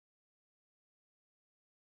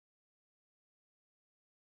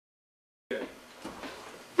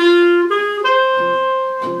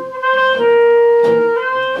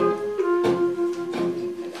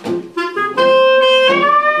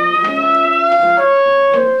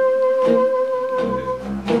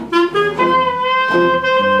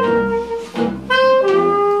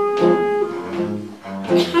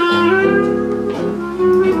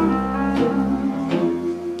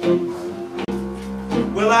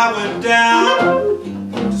I went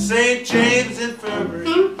down to St. James Infirmary.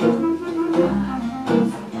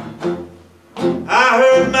 I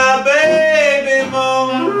heard my baby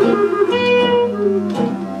moan.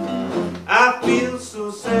 I feel so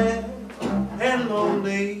sad and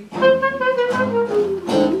lonely, but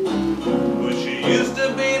she used to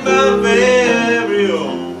be my very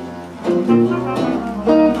own.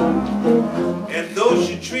 And though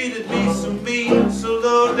she treated me so mean, so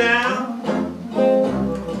low down,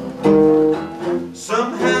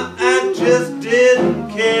 somehow I just didn't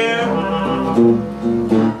care.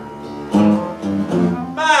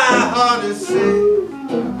 My heart is sick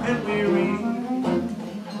and weary,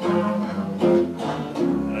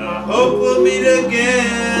 and I hope we'll meet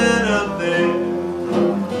again up there.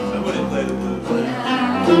 Somebody play the blues there.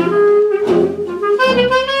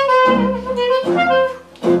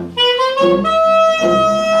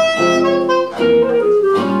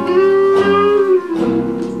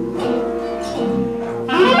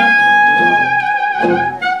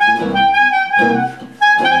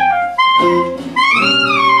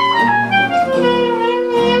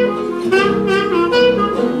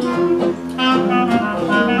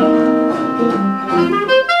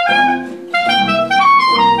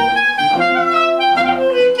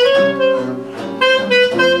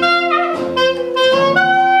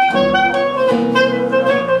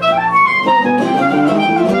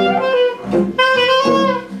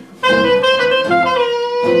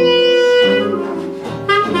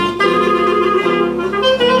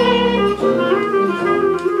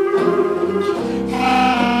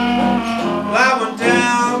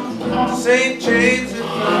 St. James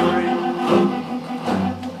Infirmary,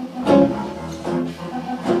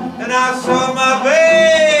 and I saw my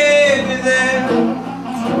baby there.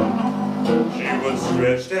 She was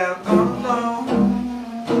stretched out on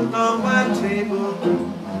my table.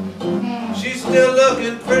 She's still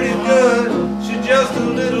looking pretty good, she's just a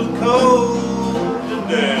little cold and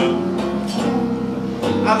damn.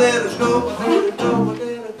 I let her go, let her go,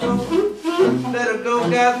 let her go, let her go,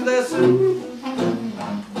 God bless her.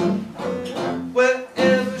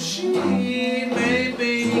 Wherever she may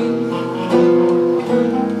be,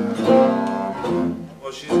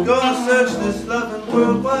 well, she's gonna search this loving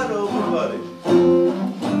world wide over, buddy.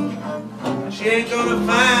 She ain't gonna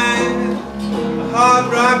find a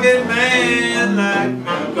hard-rocking man like me.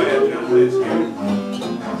 Go ahead, John, please.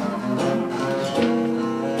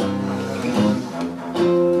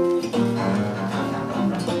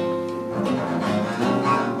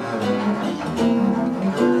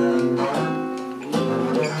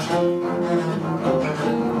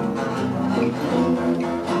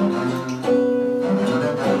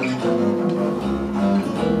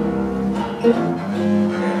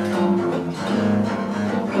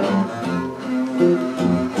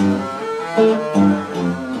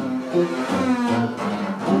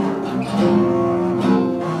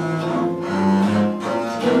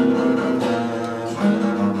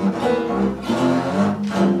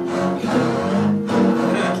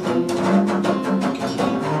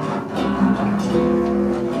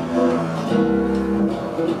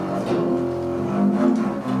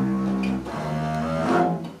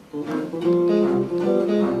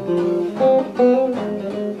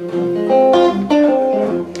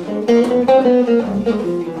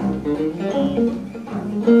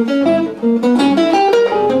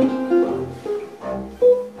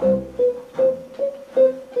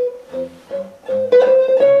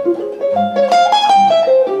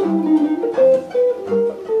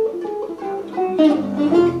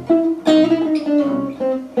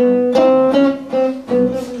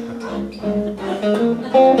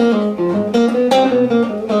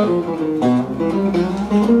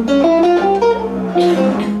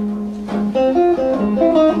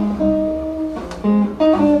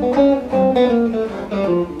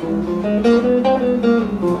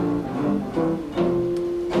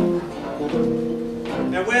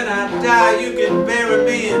 And when I die, you can bury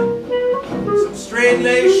me in some straight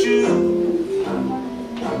lace shoes,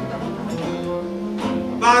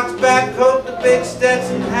 box back coat, the big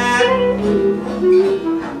Stetson hat,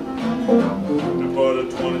 and put a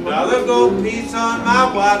 $20 gold piece on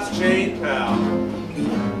my watch chain, pal.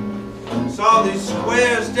 Saw these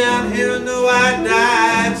squares down here, knew I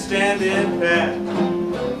died standing pat.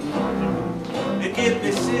 And give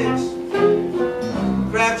me 6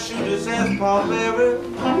 crap shooters as pallbearers.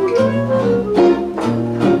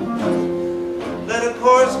 Let a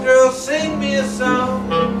chorus girl sing me a song.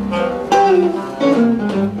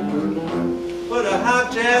 Put a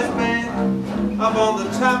hot jazz band up on the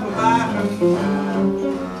top of my hearse,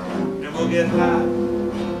 and we'll get high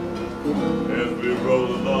as we roll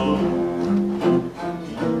along.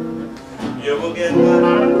 get high.